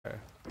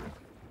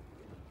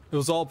It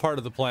was all part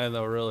of the plan,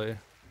 though, really.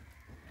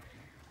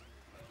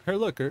 Here,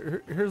 look.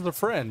 Here's a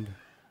friend.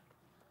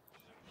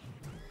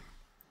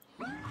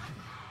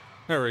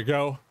 There we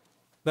go.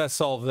 That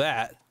solved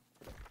that.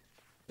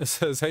 It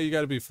says, hey, you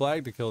gotta be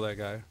flagged to kill that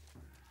guy.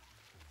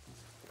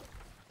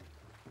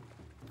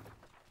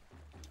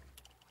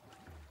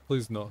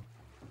 Please, no.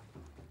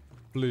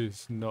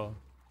 Please, no.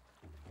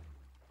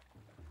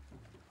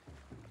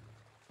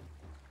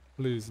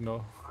 Please,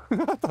 no.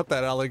 I thought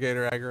that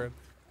alligator aggroed.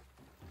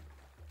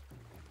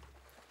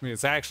 I mean,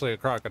 it's actually a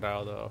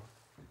crocodile, though.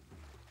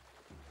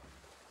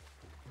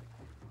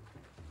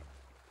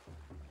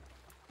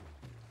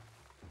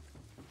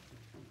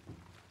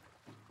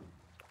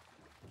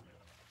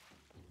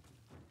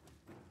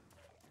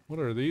 What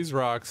are these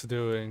rocks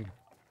doing?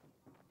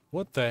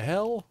 What the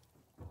hell?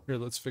 Here,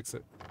 let's fix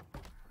it.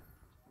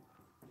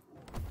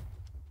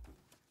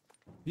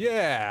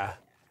 Yeah!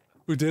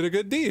 We did a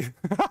good deed.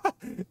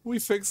 We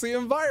fixed the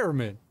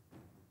environment.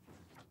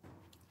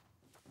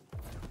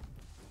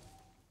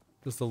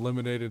 Just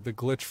eliminated the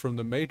glitch from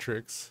the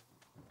Matrix.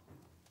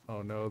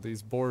 Oh no,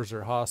 these boars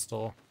are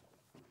hostile.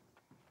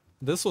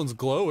 This one's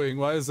glowing.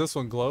 Why is this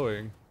one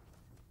glowing?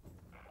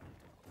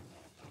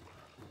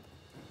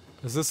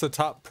 Is this a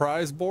top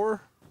prize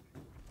boar?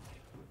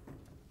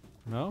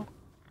 No?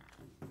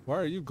 Why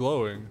are you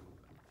glowing?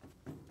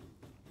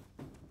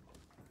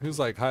 He was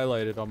like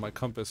highlighted on my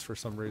compass for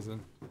some reason.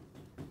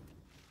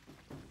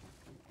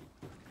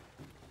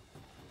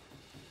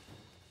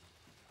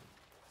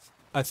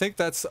 I think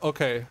that's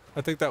okay.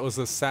 I think that was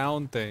a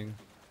sound thing.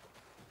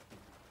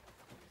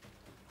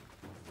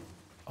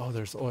 Oh,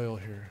 there's oil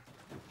here.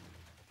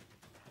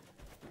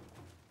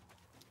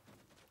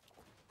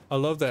 I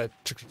love that.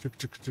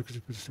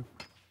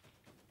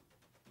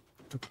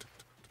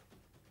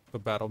 The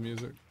battle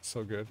music,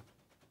 so good.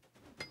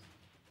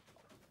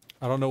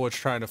 I don't know what's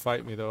trying to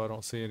fight me though. I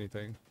don't see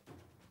anything.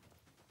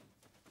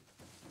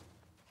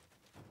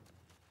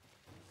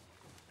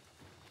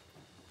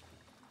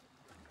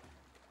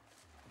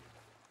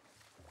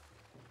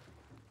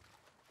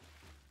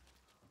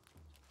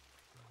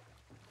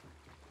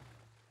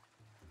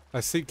 I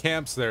see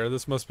camps there.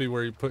 This must be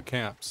where you put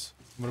camps.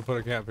 I'm gonna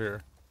put a camp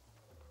here.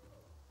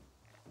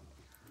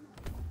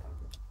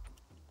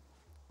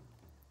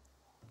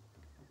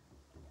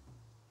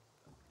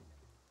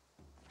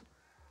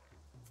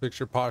 Fix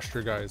your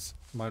posture, guys.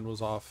 Mine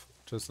was off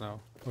just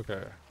now.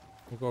 Okay.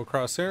 We'll go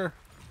across here.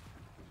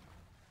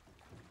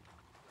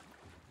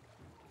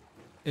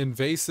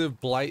 Invasive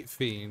Blight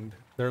Fiend.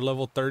 They're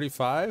level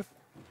 35?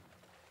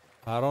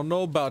 I don't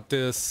know about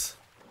this.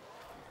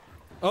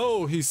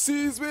 Oh, he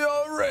sees me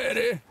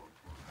already.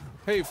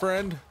 Hey,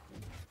 friend.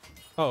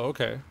 Oh,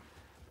 okay.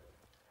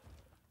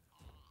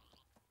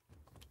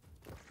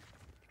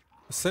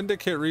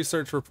 Syndicate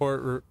research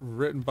report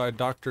written by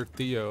Dr.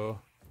 Theo.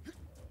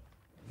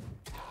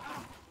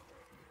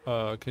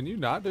 Can you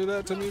not do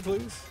that to me,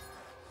 please?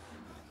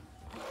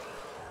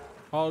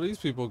 All these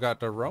people got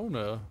the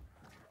Rona.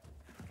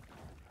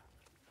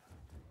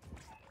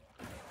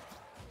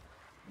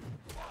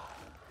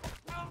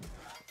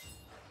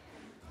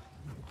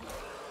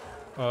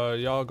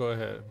 Y'all go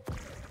ahead.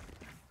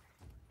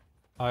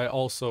 I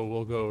also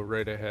will go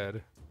right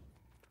ahead.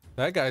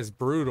 That guy's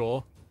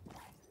brutal.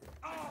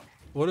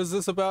 What is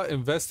this about?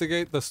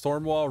 Investigate the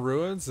Stormwall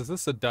ruins? Is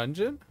this a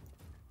dungeon?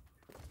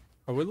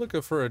 Are we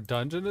looking for a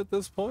dungeon at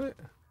this point?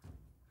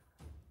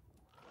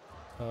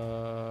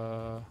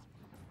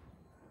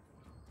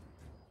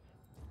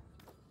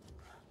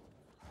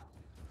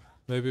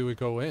 Maybe we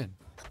go in.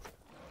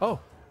 Oh.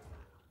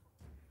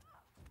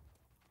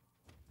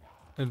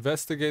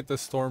 Investigate the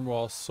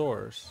Stormwall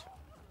source.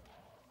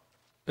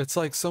 It's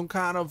like some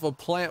kind of a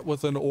plant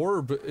with an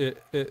orb.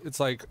 It's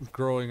like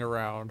growing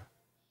around.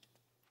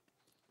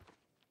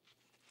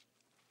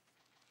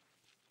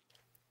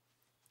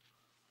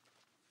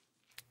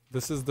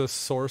 This is the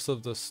source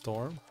of the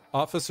storm.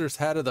 Officer's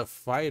Hat of the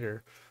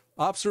Fighter.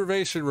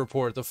 Observation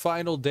report. The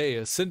final day.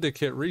 A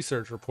syndicate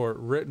research report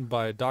written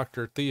by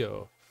Dr.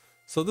 Theo.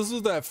 So this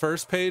was that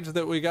first page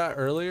that we got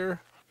earlier.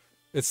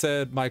 It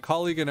said, my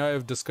colleague and I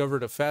have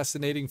discovered a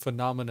fascinating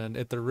phenomenon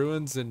at the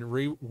ruins in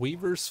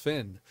Weaver's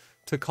Fen.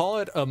 To call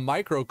it a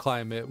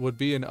microclimate would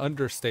be an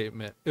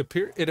understatement.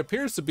 It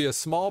appears to be a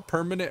small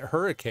permanent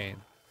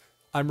hurricane.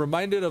 I'm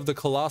reminded of the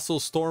colossal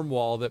storm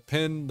wall that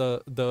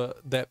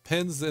that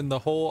pins in the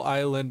whole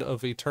island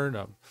of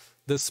Eternum.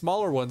 This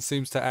smaller one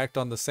seems to act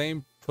on the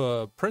same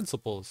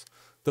principles.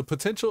 The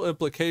potential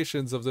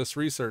implications of this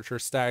research are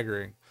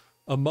staggering.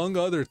 Among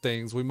other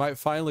things, we might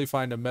finally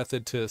find a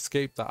method to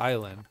escape the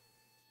island.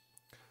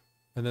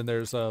 And then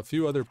there's a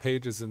few other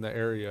pages in the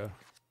area.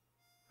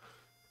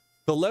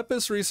 The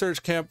Lepus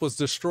research camp was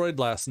destroyed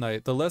last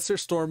night. The lesser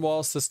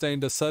Stormwall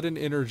sustained a sudden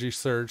energy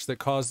surge that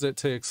caused it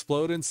to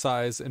explode in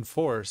size and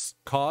force.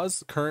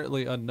 Cause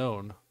currently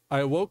unknown. I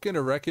awoke in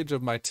a wreckage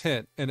of my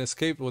tent and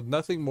escaped with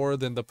nothing more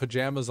than the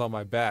pajamas on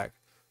my back.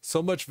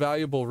 So much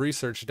valuable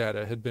research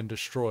data had been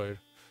destroyed.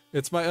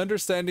 It's my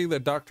understanding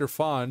that Dr.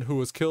 Fawn, who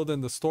was killed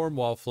in the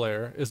Stormwall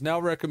flare, is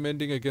now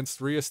recommending against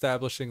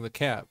re-establishing the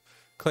camp,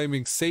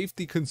 claiming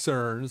safety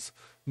concerns,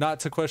 not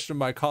to question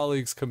my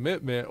colleague's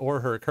commitment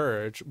or her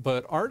courage,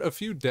 but aren't a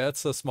few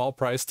deaths a small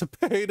price to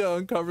pay to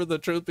uncover the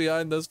truth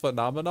behind this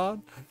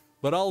phenomenon?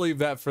 But I'll leave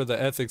that for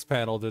the ethics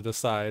panel to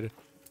decide.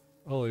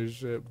 Holy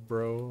shit,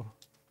 bro.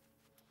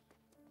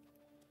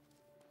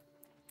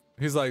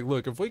 He's like,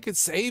 look, if we could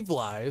save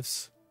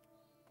lives.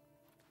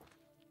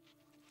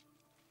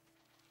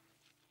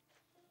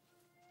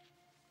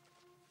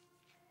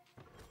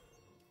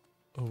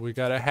 Oh, we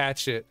got a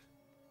hatchet.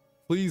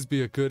 Please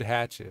be a good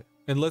hatchet.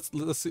 And let's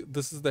see.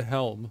 This is the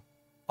helm.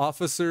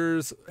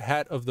 Officer's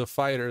hat of the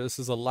fighter. This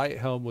is a light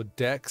helm with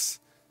dex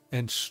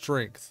and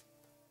strength.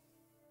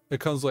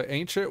 It comes with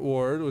Ancient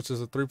Ward, which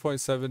is a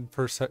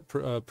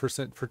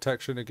 3.7%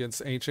 protection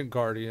against ancient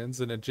guardians,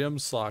 and a gem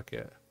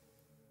socket.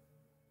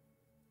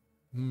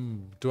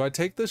 Do I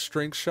take the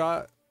strength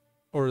shot,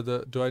 or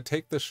do I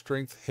take the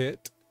strength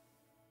hit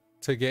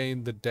to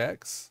gain the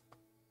dex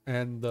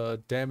and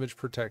the damage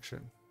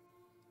protection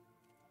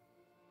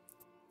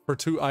for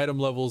 2 item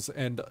levels?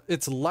 And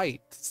it's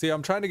light. See,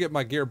 I'm trying to get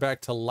my gear back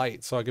to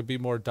light so I could be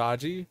more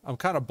dodgy. I'm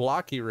kind of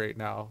blocky right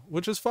now,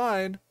 which is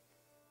fine.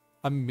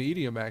 I'm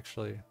medium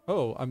actually.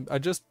 Oh, I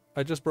just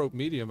broke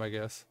medium, I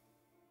guess.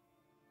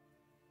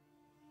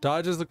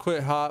 Dodge is the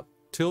quick hop,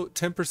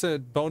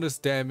 10% bonus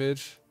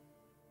damage.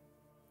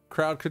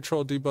 Crowd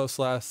control debuffs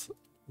last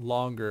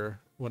longer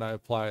when I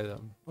apply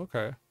them.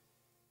 Okay.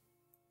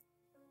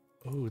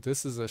 Oh,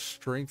 this is a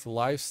strength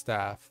life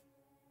staff.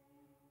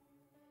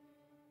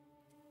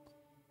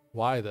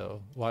 Why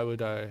though? Why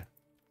would I?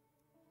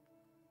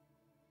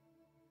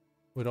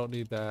 We don't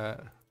need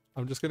that.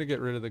 I'm just gonna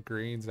get rid of the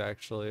greens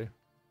actually.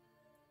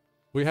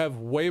 We have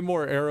way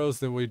more arrows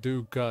than we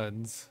do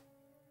guns.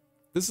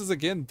 This is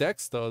again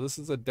dex though. This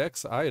is a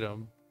dex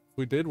item.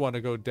 We did want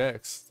to go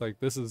dex. Like,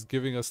 this is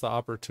giving us the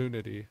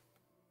opportunity.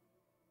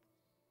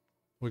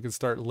 We can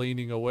start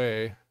leaning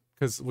away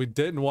because we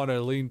didn't want to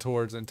lean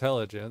towards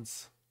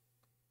intelligence.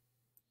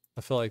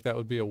 I feel like that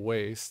would be a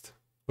waste.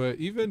 But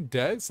even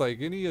dex,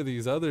 like any of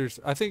these others,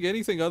 I think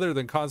anything other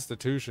than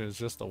constitution is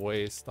just a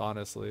waste,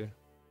 honestly.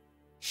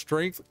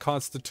 Strength,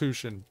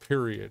 constitution,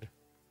 period.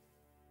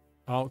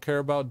 I don't care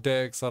about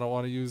dex. I don't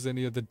want to use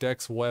any of the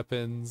dex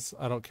weapons.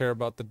 I don't care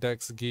about the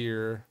dex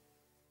gear.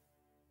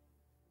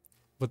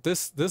 But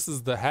this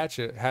is the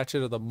hatchet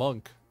of the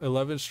monk.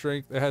 11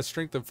 strength. It has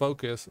strength and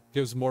focus.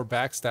 Gives more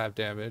backstab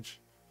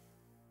damage.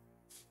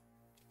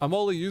 I'm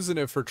only using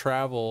it for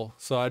travel,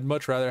 so I'd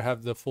much rather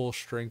have the full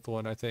strength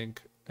one, I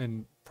think,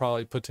 and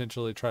probably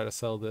potentially try to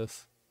sell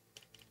this.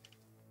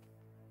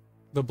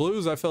 The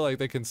blues, I feel like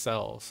they can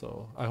sell,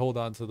 so I hold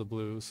on to the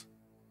blues.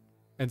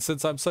 And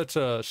since I'm such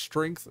a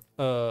strength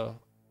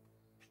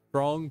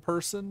strong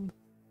person,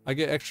 I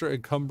get extra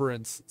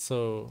encumbrance,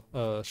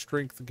 so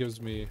strength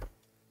gives me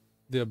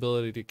the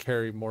ability to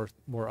carry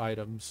more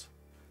items,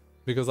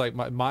 because like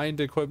my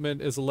mind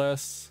equipment is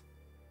less.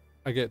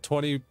 I get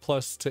 20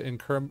 plus to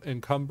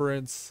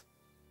encumbrance.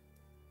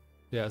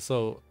 Yeah,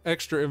 so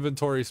extra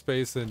inventory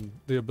space and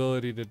the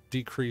ability to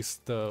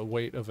decrease the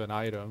weight of an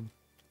item.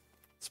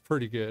 It's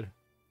pretty good.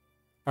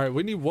 All right,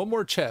 we need one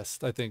more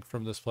chest, I think,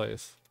 from this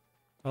place.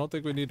 I don't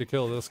think we need to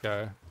kill this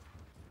guy.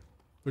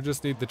 We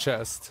just need the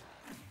chest.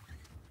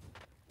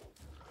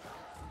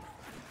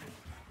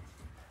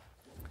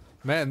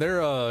 Man,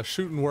 they're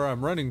shooting where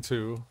I'm running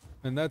to,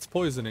 and that's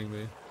poisoning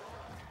me.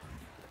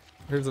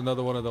 Here's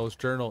another one of those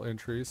journal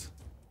entries.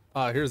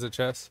 Ah, here's a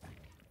chest.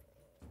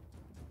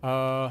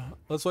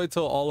 Let's wait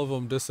till all of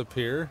them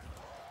disappear.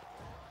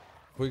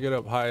 If we get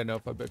up high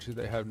enough, I bet you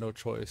they have no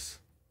choice.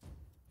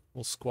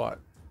 We'll squat.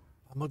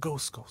 I'm a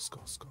ghost.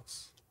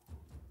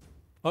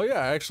 Oh yeah,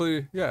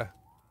 actually, yeah.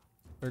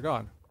 They're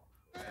gone.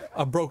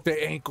 I broke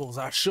their ankles.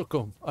 I shook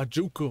them. I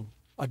juked them.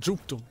 I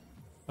juked them.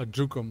 I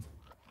juke them.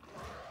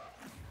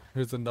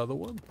 Here's another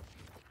one.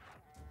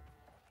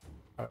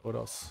 Alright, what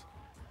else?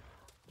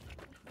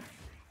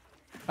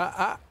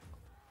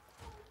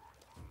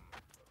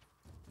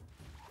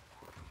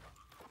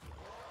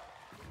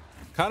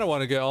 Kind of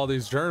want to get all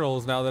these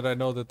journals now that I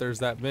know that there's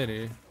that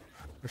many.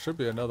 There should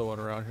be another one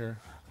around here.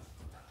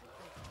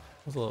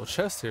 There's a little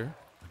chest here.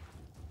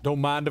 Don't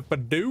mind if I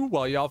do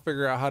while y'all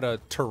figure out how to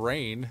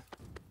terrain.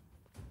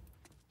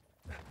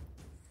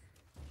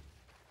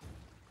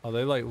 Oh,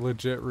 they like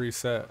legit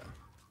reset.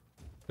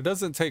 It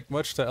doesn't take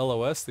much to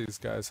LOS these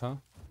guys, huh?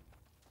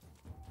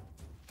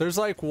 There's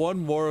like one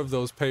more of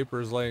those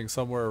papers laying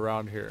somewhere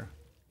around here.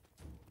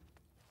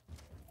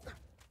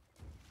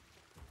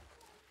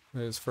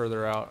 Maybe it's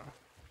further out.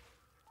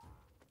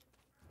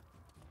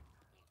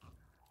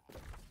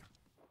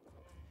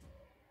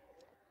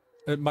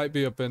 It might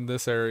be up in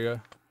this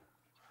area.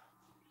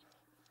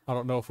 I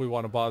don't know if we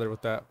want to bother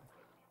with that.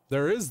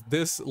 There is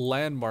this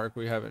landmark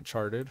we haven't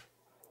charted.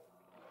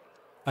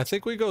 I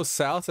think we go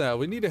south now.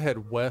 We need to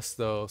head west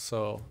though,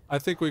 so I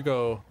think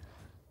we'll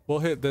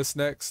hit this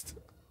next.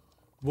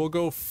 We'll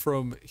go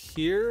from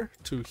here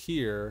to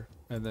here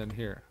and then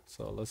here.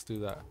 So let's do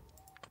that.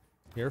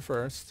 Here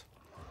first.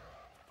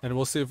 And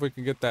we'll see if we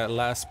can get that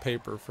last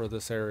paper for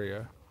this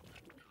area.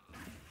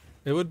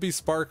 It would be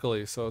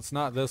sparkly, so it's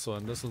not this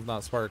one. This one's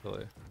not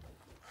sparkly.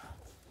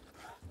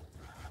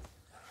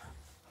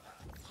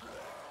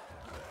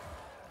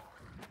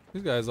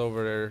 These guys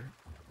over there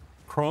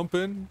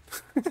crumping.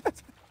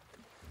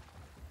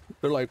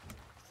 They're like,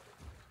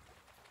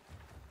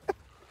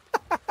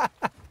 I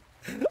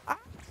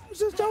was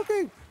just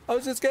joking. I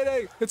was just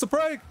kidding. It's a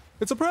prank.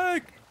 It's a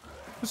prank.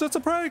 It's just a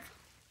prank.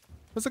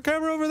 There's a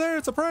camera over there.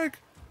 It's a prank.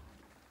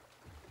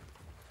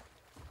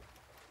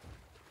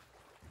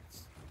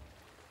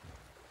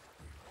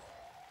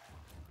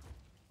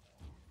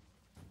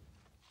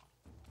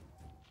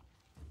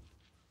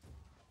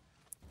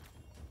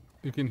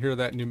 You can hear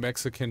that New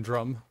Mexican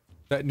drum.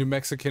 That New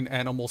Mexican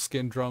animal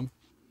skin drum.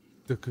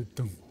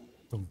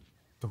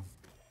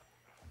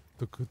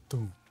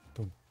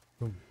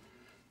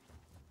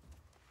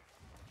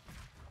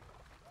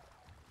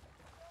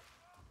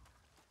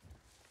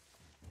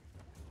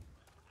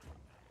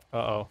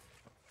 Uh-oh.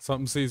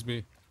 Something sees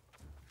me.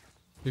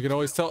 You can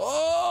always tell,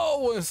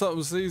 oh, when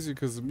something sees you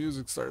because the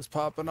music starts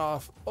popping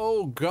off.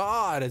 Oh,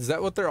 God. Is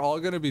that what they're all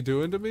going to be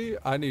doing to me?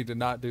 I need to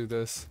not do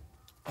this.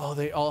 Oh,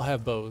 they all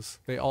have bows.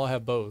 They all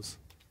have bows.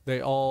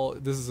 They all...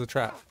 This is a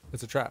trap.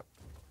 It's a trap.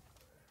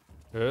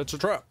 It's a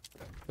trap.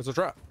 It's a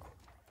trap.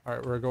 All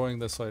right, we're going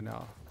this way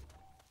now.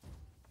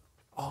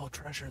 Oh,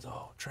 treasure,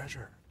 though.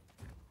 Treasure.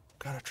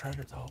 Got a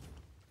treasure, though.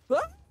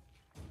 Ah!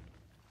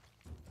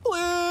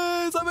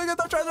 Please, let me get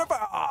the treasure.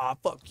 Ah,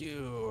 fuck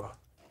you.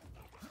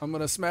 I'm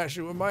gonna smash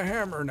you with my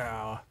hammer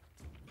now.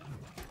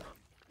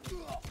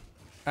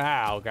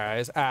 Ow,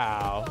 guys.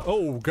 Ow.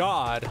 Oh,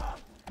 God.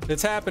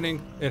 It's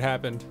happening. It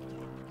happened.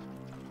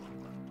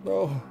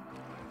 Oh.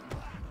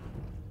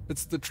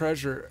 It's the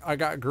treasure. I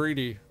got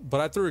greedy,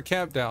 but I threw a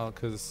camp down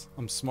because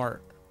I'm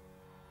smart.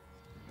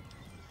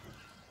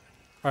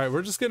 All right,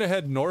 we're just gonna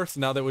head north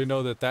now that we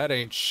know that that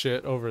ain't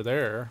shit over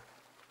there.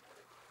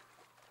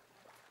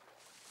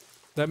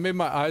 That made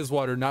my eyes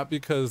water, not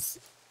because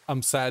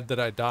I'm sad that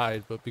I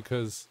died, but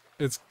because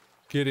it's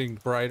getting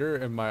brighter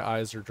and my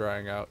eyes are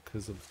drying out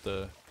because of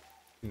the,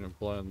 you know,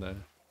 blowing the...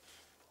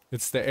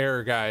 It's the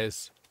air,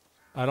 guys.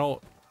 I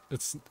don't...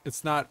 It's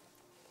not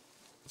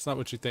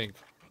what you think.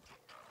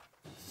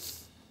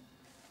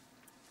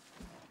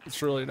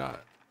 It's really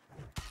not.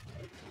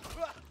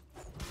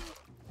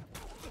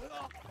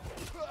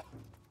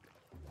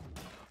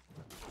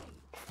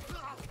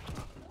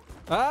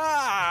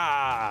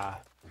 Ah!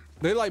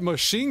 They like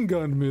machine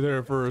gunned me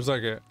there for a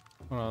second.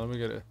 Hold on, let me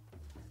get it.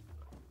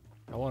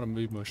 I want to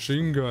be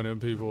machine gunning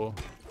people.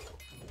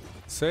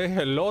 Say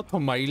hello to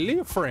my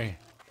little friend.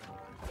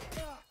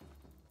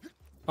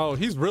 Oh,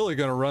 he's really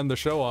gonna run the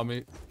show on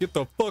me. Get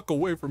the fuck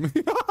away from me.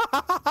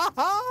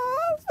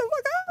 Oh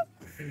my God.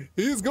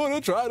 He's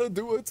gonna try to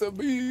do it to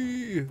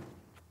me.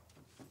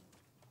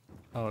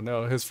 Oh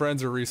no, his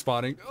friends are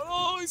respawning.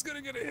 Oh, he's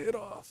gonna get a hit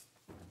off.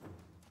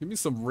 Give me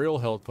some real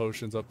health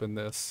potions up in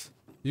this.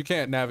 You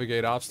can't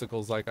navigate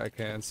obstacles like I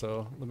can,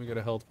 so let me get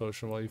a health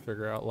potion while you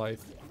figure out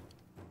life.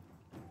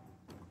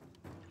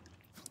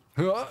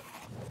 What's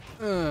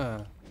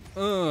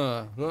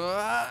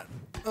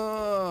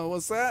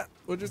that?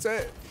 What'd you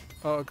say?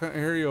 Oh, I couldn't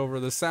hear you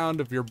over the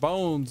sound of your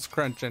bones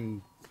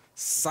crunching,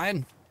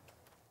 son.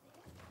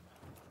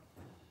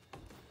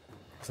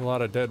 There's a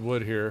lot of dead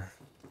wood here.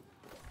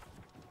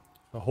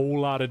 A whole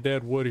lot of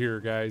dead wood here,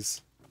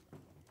 guys.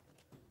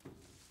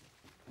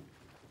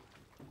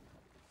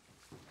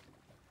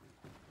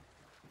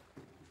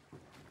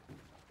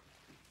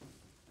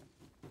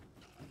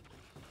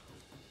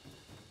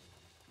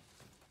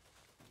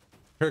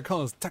 Here it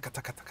comes.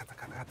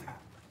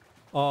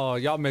 Oh,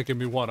 y'all making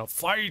me want to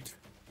fight.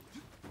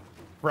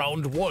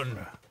 Round one.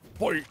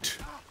 Fight.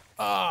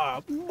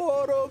 Ah,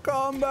 Mortal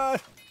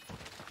Kombat.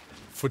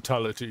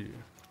 Fatality.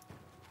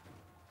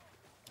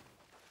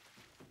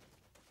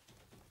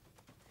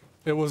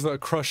 It was a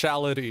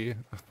crushality.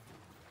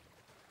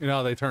 You know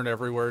how they turn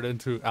every word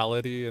into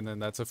ality and then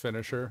that's a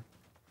finisher?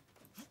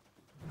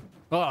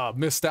 Ah,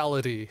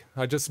 mistality.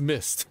 I just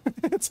missed.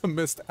 It's a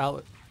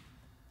mistality.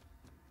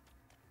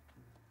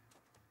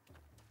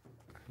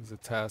 He's a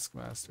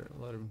taskmaster.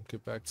 Let him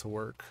get back to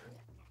work.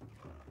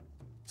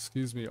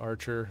 Excuse me,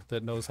 archer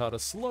that knows how to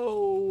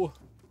slow.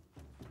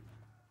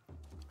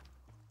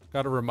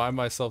 Gotta remind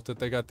myself that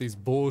they got these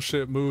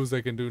bullshit moves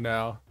they can do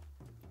now.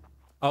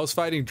 I was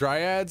fighting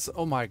dryads.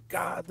 Oh my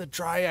God, the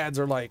dryads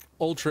are like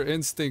ultra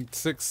instinct,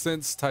 sixth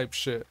sense type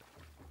shit.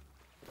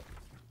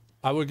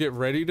 I would get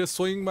ready to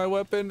swing my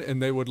weapon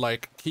and they would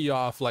like key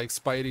off like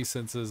spidey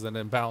senses and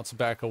then bounce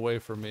back away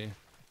from me.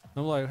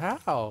 I'm like,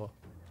 how?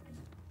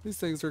 These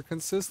things are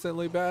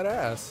consistently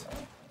badass.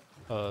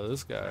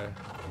 This guy,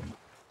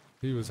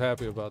 he was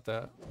happy about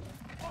that.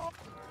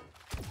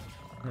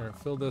 Here,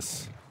 fill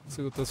this.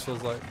 See what this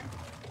feels like.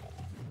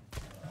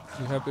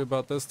 You happy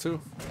about this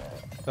too?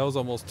 That was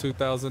almost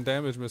 2,000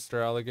 damage,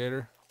 Mr.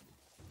 Alligator.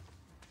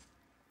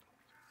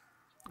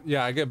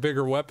 Yeah, I get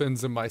bigger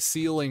weapons and my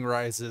ceiling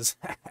rises.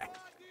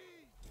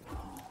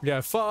 Yeah,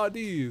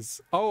 Fadis.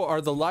 Oh,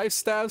 are the life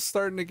staffs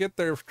starting to get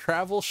their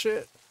travel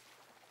shit?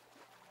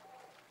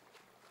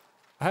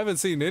 I haven't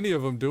seen any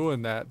of them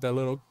doing that. That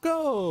little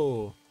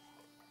go.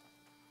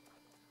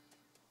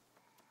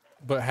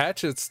 But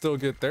hatchets still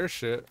get their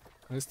shit.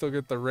 They still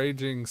get the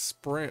raging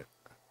sprint.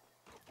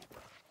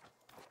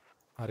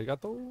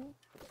 Arigato.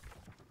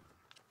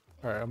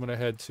 Alright, I'm gonna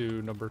head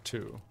to number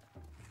 2.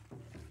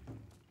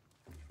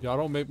 Y'all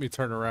don't make me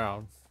turn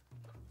around.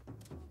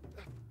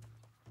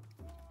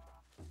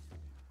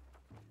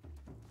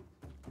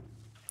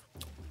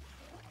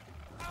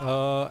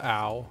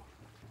 Ow.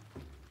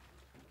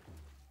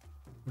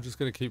 I'm just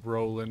gonna keep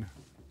rolling.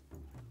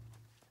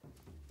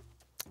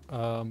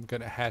 I'm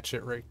gonna hatch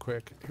it right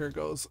quick. Here it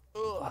goes.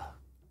 Ugh.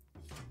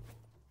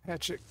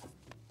 Hatch it.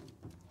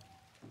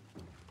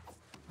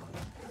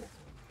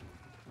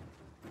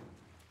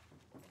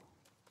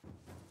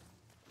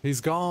 He's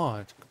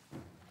gone.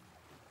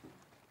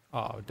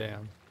 Oh,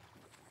 damn.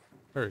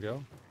 There we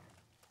go.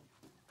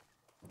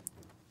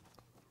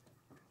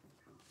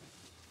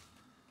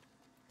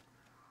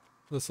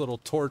 This little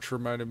torch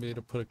reminded me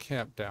to put a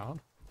camp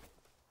down.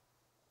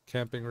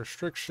 Camping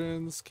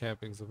restrictions.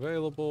 Camping's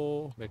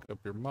available. Make up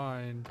your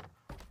mind.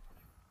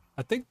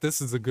 I think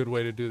this is a good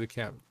way to do the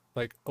camp.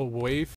 Like, away